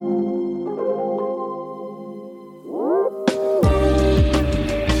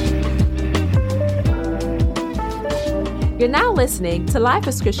You're now listening to Life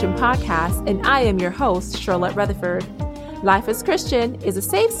as Christian podcast, and I am your host, Charlotte Rutherford. Life as Christian is a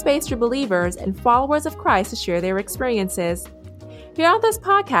safe space for believers and followers of Christ to share their experiences. Here on this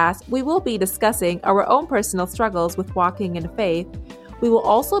podcast, we will be discussing our own personal struggles with walking in faith. We will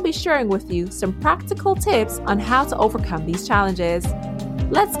also be sharing with you some practical tips on how to overcome these challenges.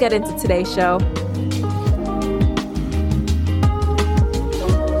 Let's get into today's show.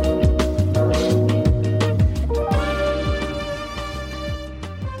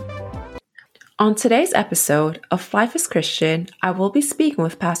 On today's episode of Life as Christian, I will be speaking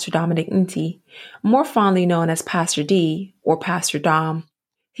with Pastor Dominic Nti, more fondly known as Pastor D or Pastor Dom.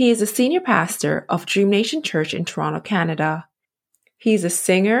 He is a senior pastor of Dream Nation Church in Toronto, Canada. He's a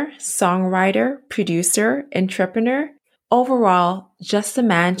singer, songwriter, producer, entrepreneur, overall, just a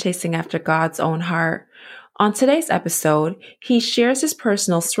man chasing after God's own heart. On today's episode, he shares his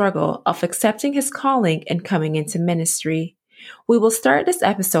personal struggle of accepting his calling and coming into ministry. We will start this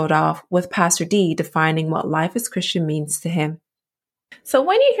episode off with Pastor D defining what life as Christian means to him. So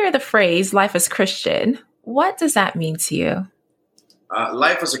when you hear the phrase life as Christian, what does that mean to you?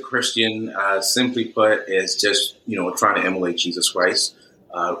 Life as a Christian, simply put, is just, trying to emulate Jesus Christ.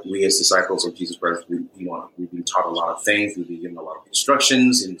 We as disciples of Jesus Christ, we've been taught a lot of things. We've been given a lot of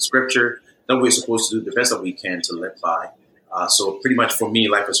instructions in the scripture that we're supposed to do the best that we can to live by. So pretty much for me,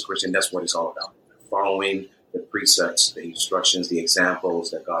 life as a Christian, that's what it's all about. Following the precepts, the instructions, the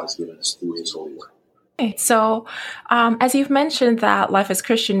examples that God has given us through his holy word. Okay, so as you've mentioned that life as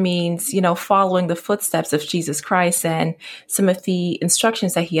Christian means, following the footsteps of Jesus Christ and some of the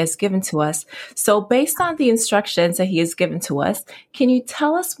instructions that he has given to us. So based on the instructions that he has given to us, can you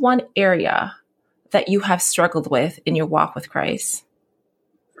tell us one area that you have struggled with in your walk with Christ?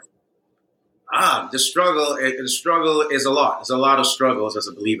 The struggle is a lot. There's a lot of struggles as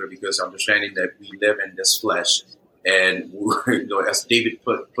a believer because understanding that we live in this flesh, and as David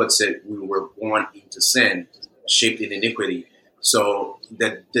puts it, we were born into sin, shaped in iniquity. So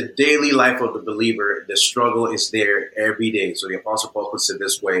the daily life of the believer, the struggle is there every day. So the Apostle Paul puts it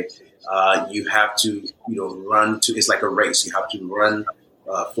this way: you have to, run to. It's like a race. You have to run,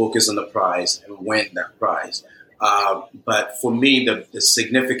 focus on the prize, and win that prize. But for me, the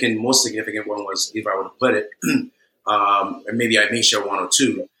most significant one was, if I were to put it, and maybe I may share one or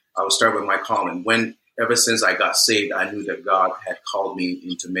two, I would start with my calling. Ever since I got saved, I knew that God had called me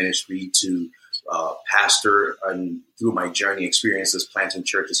into ministry to pastor, and through my journey experiences, planting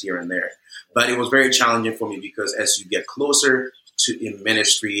churches here and there. But it was very challenging for me because as you get closer in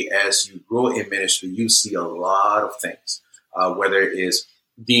ministry, as you grow in ministry, you see a lot of things, whether it is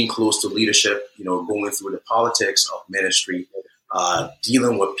being close to leadership, going through the politics of ministry,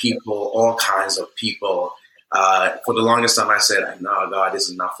 dealing with people, all kinds of people. For the longest time, I said, no, God, this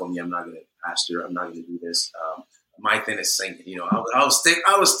is not for me. I'm not going to pastor. I'm not going to do this. My thing is singing. I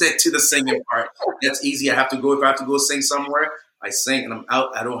would stick to the singing part. That's easy. If I have to go sing somewhere, I sing and I'm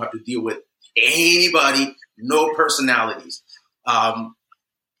out. I don't have to deal with anybody, no personalities.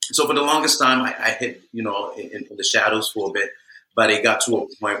 So for the longest time, I hid, in the shadows for a bit. But it got to a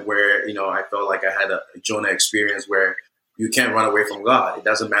point where, I felt like I had a Jonah experience where you can't run away from God. It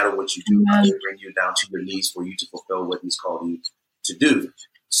doesn't matter what you do. God will bring you down to your knees for you to fulfill what he's called you to do.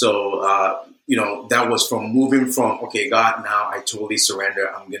 So, that was from moving from, okay, God, now I totally surrender.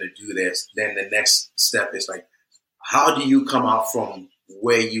 I'm going to do this. Then the next step is like, how do you come out from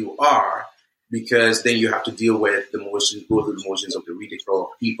where you are? Because then you have to deal with the motions, go through the motions of the ridicule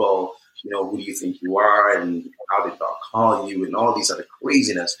of people. Who do you think you are, and how did God call you, and all these other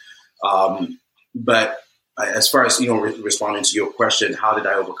craziness. But as far as, responding to your question, how did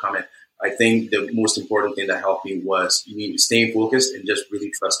I overcome it? I think the most important thing that helped me was staying focused and just really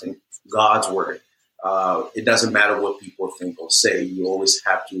trusting God's word. It doesn't matter what people think or say. You always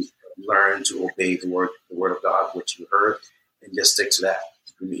have to learn to obey the word of God, what you heard, and just stick to that.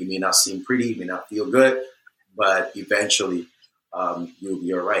 It may not seem pretty, it may not feel good, but eventually you'll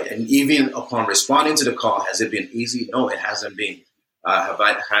be all right. And even upon responding to the call, has it been easy? No, it hasn't been. Have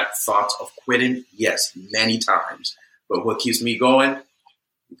I had thoughts of quitting? Yes, many times. But what keeps me going?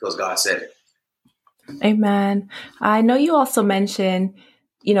 Because God said it. Amen. I know you also mentioned,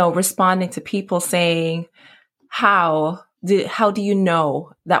 responding to people saying, how do you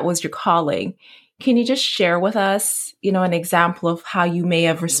know that was your calling? Can you just share with us, an example of how you may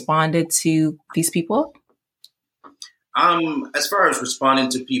have responded to these people? As far as responding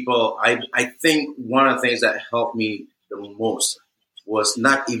to people, I think one of the things that helped me the most was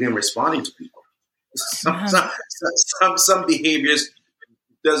not even responding to people. Some behaviors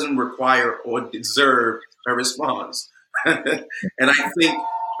doesn't require or deserve a response. And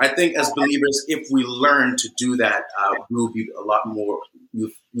I I think as believers, if we learn to do that, we'll be a lot more.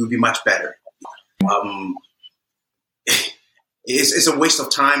 We'll be much better. Um, it's a waste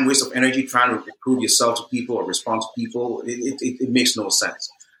of time, waste of energy trying to prove yourself to people or respond to people. It makes no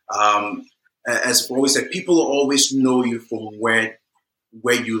sense. As I've always said, people will always know you from where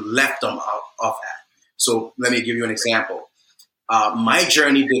you left them off at. So let me give you an example. My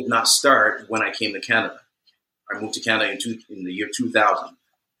journey did not start when I came to Canada. I moved to Canada in the year 2000.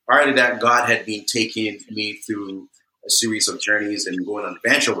 Prior to that, God had been taking me through a series of journeys and going on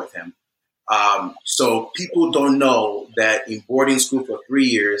adventure with him. So people don't know that in boarding school for 3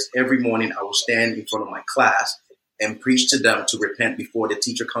 years, every morning I will stand in front of my class and preach to them to repent before the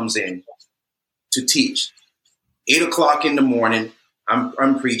teacher comes in to teach. 8 o'clock in the morning,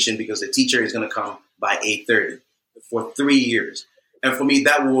 I'm preaching because the teacher is going to come by 8:30 for 3 years. And for me,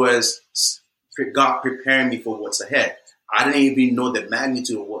 that was God preparing me for what's ahead. I didn't even know the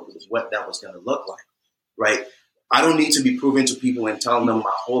magnitude of what that was going to look like, right? I don't need to be proving to people and telling them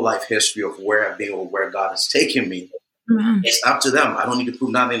my whole life history of where I've been or where God has taken me. Mm-hmm. It's up to them. I don't need to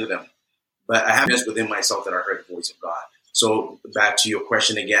prove nothing to them. But I have this within myself that I heard the voice of God. So back to your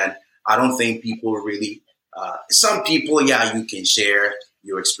question again, I don't think people really, some people, yeah, you can share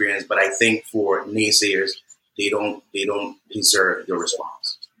your experience, but I think for naysayers, they don't deserve your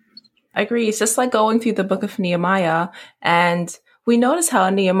response. I agree. It's just like going through the book of Nehemiah, and we notice how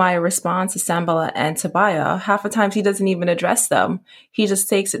Nehemiah responds to Sanballat and Tobiah. Half the times he doesn't even address them. He just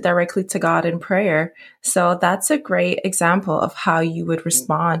takes it directly to God in prayer. So that's a great example of how you would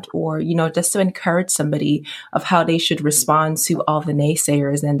respond, or, just to encourage somebody of how they should respond to all the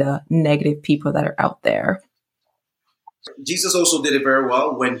naysayers and the negative people that are out there. Jesus also did it very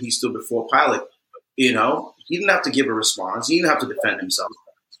well when he stood before Pilate. He didn't have to give a response. He didn't have to defend himself.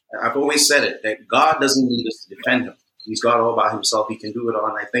 I've always said it, that God doesn't need us to defend him. He's God all by himself. He can do it all.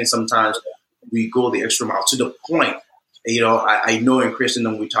 And I think sometimes we go the extra mile to the point. I know in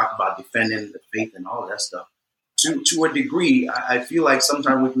Christendom we talk about defending the faith and all that stuff. To a degree, I feel like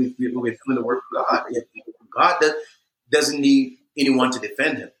sometimes we're doing the work of God. God doesn't need anyone to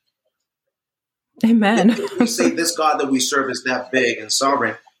defend him. Amen. If we say this God that we serve is that big and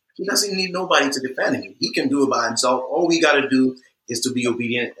sovereign, he doesn't need nobody to defend him. He can do it by himself. All we got to do is to be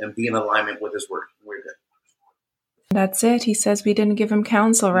obedient and be in alignment with his word. We're good. That's it. He says we didn't give him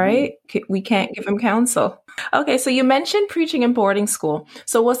counsel, right? We can't give him counsel. Okay, so you mentioned preaching in boarding school.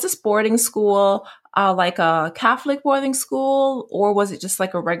 So was this boarding school like a Catholic boarding school, or was it just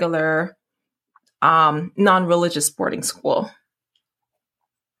like a regular non-religious boarding school?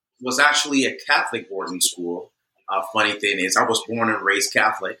 It was actually a Catholic boarding school. Funny thing is, I was born and raised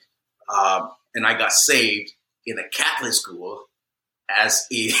Catholic, and I got saved in a Catholic school as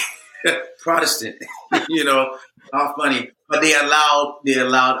a Protestant. How funny. But they allowed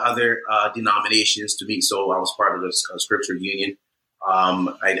other denominations to meet. So I was part of the Scripture Union.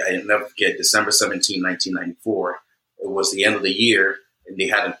 I never forget December 17, 1994. It was the end of the year, and they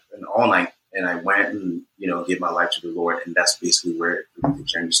had an all night. And I went and, gave my life to the Lord. And that's basically where the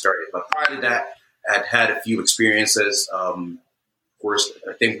journey started. But prior to that, I'd had a few experiences. First,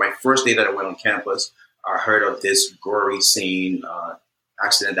 I think my first day that I went on campus, I heard of this gory scene,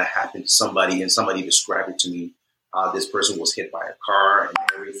 accident that happened to somebody, and somebody described it to me. This person was hit by a car and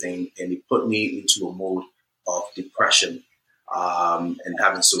everything, and it put me into a mode of depression and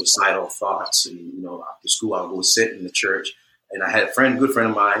having suicidal thoughts. And, after school, I would go sit in the church, and I had a good friend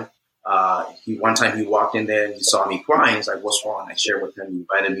of mine. One time he walked in there and he saw me crying. He's like, "What's wrong?" I shared with him. He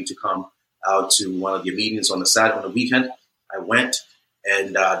invited me to come out to one of the meetings on the weekend. I went,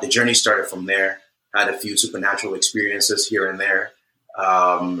 and the journey started from there. Had a few supernatural experiences here and there,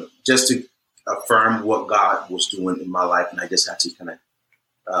 just to affirm what God was doing in my life. And I just had to kind of,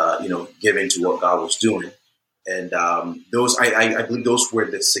 give into what God was doing. And I believe those were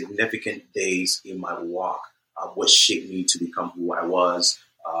the significant days in my walk, what shaped me to become who I was,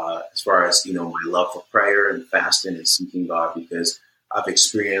 as far as, my love for prayer and fasting and seeking God, because I've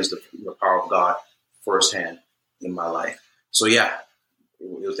experienced the power of God firsthand in my life. So, yeah,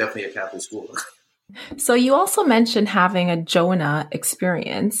 it was definitely a Catholic school. So you also mentioned having a Jonah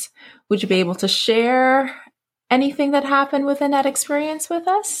experience. Would you be able to share anything that happened within that experience with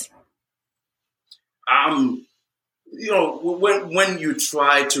us? When you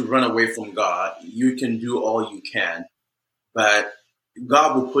try to run away from God, you can do all you can, but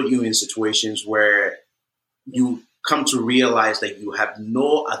God will put you in situations where you come to realize that you have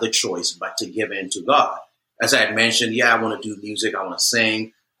no other choice but to give in to God. As I had mentioned, I want to do music, I want to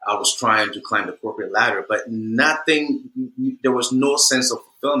sing. I was trying to climb the corporate ladder, but there was no sense of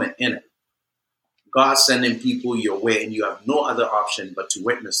fulfillment in it. God sending people your way, and you have no other option but to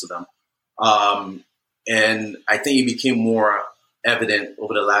witness to them. And I think it became more evident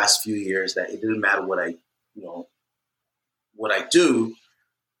over the last few years that it didn't matter what I do.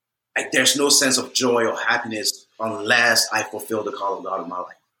 There's no sense of joy or happiness unless I fulfill the call of God in my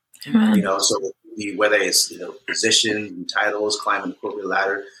life. So whether it's position, titles, climbing the corporate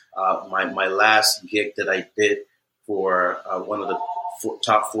ladder. My last gig that I did for one of the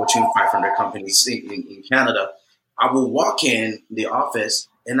top Fortune 500 companies in Canada, I will walk in the office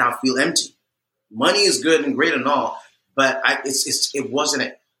and I feel empty. Money is good and great and all, but it wasn't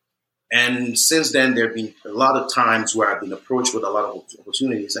it. And since then, there have been a lot of times where I've been approached with a lot of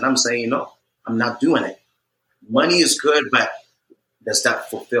opportunities, and I'm saying, no, I'm not doing it. Money is good, but does that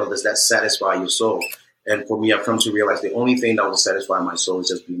fulfill? Does that satisfy your soul? And for me, I've come to realize the only thing that will satisfy my soul is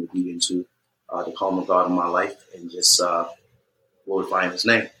just being obedient to the call of God in my life and just glorifying His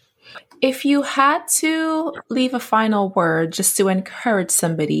name. If you had to leave a final word just to encourage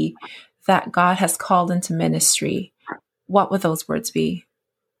somebody that God has called into ministry, what would those words be?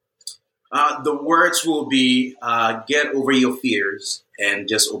 The words will be, get over your fears and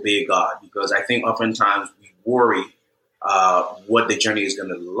just obey God. Because I think oftentimes we worry what the journey is going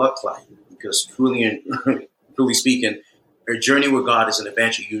to look like. Because truly speaking, a journey with God is an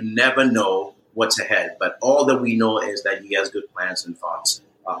adventure. You never know what's ahead. But all that we know is that He has good plans and thoughts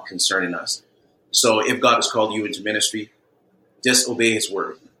concerning us. So if God has called you into ministry, just obey His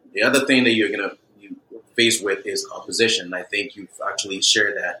word. The other thing that you're faced with is opposition. I think you've actually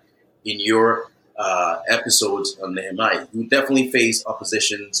shared that in your episodes on Nehemiah. You definitely face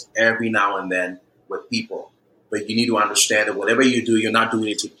oppositions every now and then with people. But you need to understand that whatever you do, you're not doing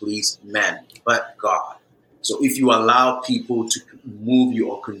it to please men, but God. So if you allow people to move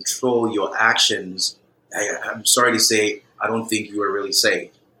you or control your actions, I'm sorry to say, I don't think you are really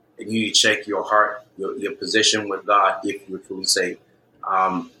saved. And you need to check your heart, your position with God if you're truly saved.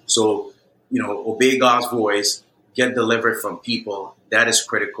 So, obey God's voice, get delivered from people. That is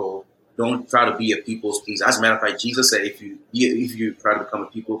critical. Don't try to be a people's pleaser. As a matter of fact, Jesus said, if you try to become a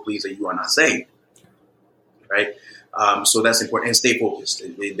people pleaser, you are not saved. Right? So that's important. And stay focused.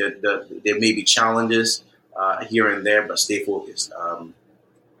 There may be challenges here and there, but stay focused.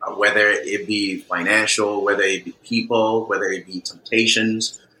 Whether it be financial, whether it be people, whether it be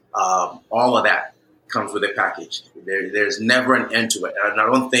temptations, all of that comes with a package. There's never an end to it. And I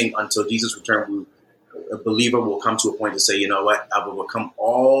don't think until Jesus returns, a believer will come to a point to say, you know what, I've overcome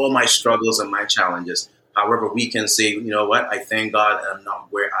all my struggles and my challenges. However, we can say, you know what, I thank God I'm not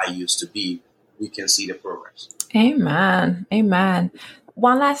where I used to be. We can see the progress. Amen. Amen.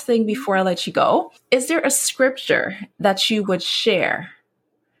 One last thing before I let you go. Is there a scripture that you would share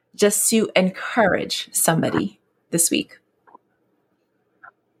just to encourage somebody this week?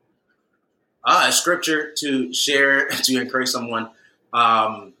 A scripture to share to encourage someone.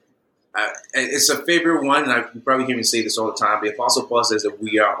 It's a favorite one, and I probably hear me say this all the time. The Apostle Paul says that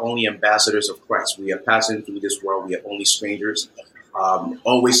we are only ambassadors of Christ. We are passing through this world. We are only strangers.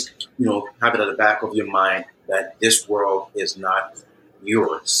 Always, have it at the back of your mind that this world is not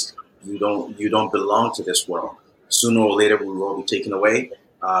yours. You don't belong to this world. Sooner or later, we will all be taken away.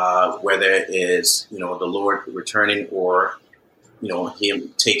 Whether it is, the Lord returning or,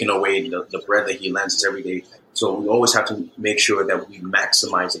 Him taking away the bread that He lends us every day. So we always have to make sure that we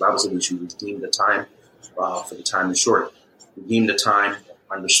maximize. The Bible says we should redeem the time, for the time is short. Redeem the time,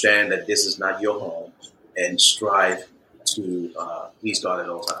 understand that this is not your home, and strive to please God at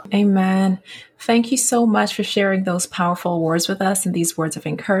all times. Amen. Thank you so much for sharing those powerful words with us and these words of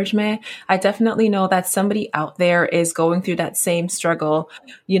encouragement. I definitely know that somebody out there is going through that same struggle,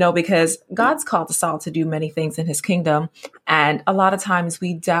 because God's called us all to do many things in His kingdom. And a lot of times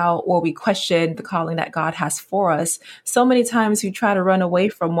we doubt or we question the calling that God has for us. So many times we try to run away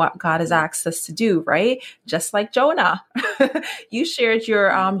from what God has asked us to do, right? Just like Jonah. You shared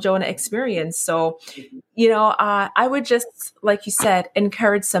your Jonah experience. So, I would just, like you said,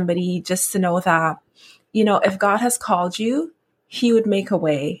 encourage somebody just to know that, if God has called you, He would make a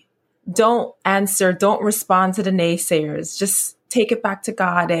way. Don't respond to the naysayers. Just take it back to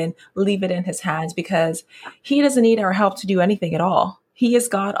God and leave it in His hands, because He doesn't need our help to do anything at all. He is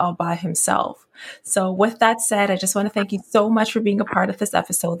God all by Himself. So with that said, I just want to thank you so much for being a part of this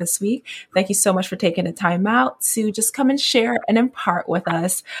episode this week. Thank you so much for taking the time out to just come and share and impart with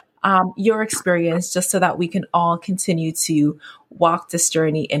us your experience, just so that we can all continue to walk this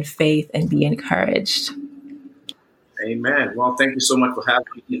journey in faith and be encouraged. Amen. Well, thank you so much for having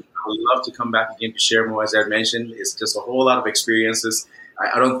me. I would love to come back again to share more. As I mentioned, it's just a whole lot of experiences.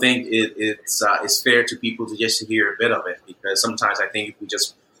 I don't think it's fair to people to just hear a bit of it, because sometimes I think if we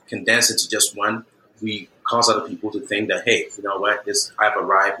just condense it to just one, we cause other people to think that, hey, you know what, I've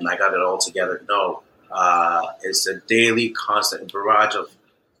arrived and I got it all together. No, it's a daily, constant barrage of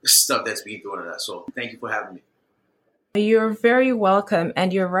stuff that's being thrown at us. So thank you for having me. You're very welcome.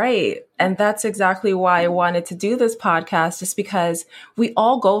 And you're right. And that's exactly why I wanted to do this podcast, just because we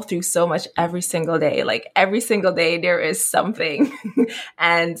all go through so much every single day. Like every single day, there is something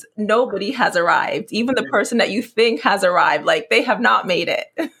and nobody has arrived. Even the person that you think has arrived, like they have not made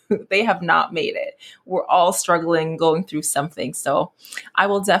it. They have not made it. We're all struggling, going through something. So I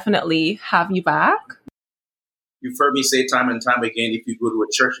will definitely have you back. You've heard me say time and time again, if you go to a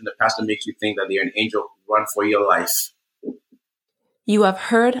church and the pastor makes you think that they're an angel, run for your life. You have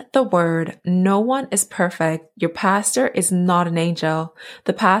heard the word. No one is perfect. Your pastor is not an angel.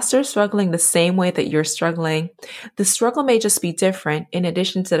 The pastor is struggling the same way that you're struggling. The struggle may just be different, in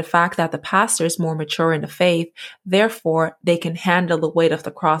addition to the fact that the pastor is more mature in the faith. Therefore, they can handle the weight of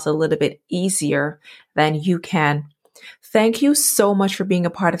the cross a little bit easier than you can. Thank you so much for being a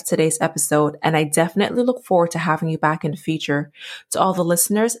part of today's episode, and I definitely look forward to having you back in the future. To all the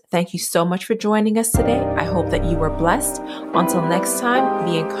listeners, thank you so much for joining us today. I hope that you were blessed. Until next time,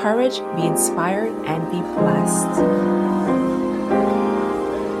 be encouraged, be inspired, and be blessed.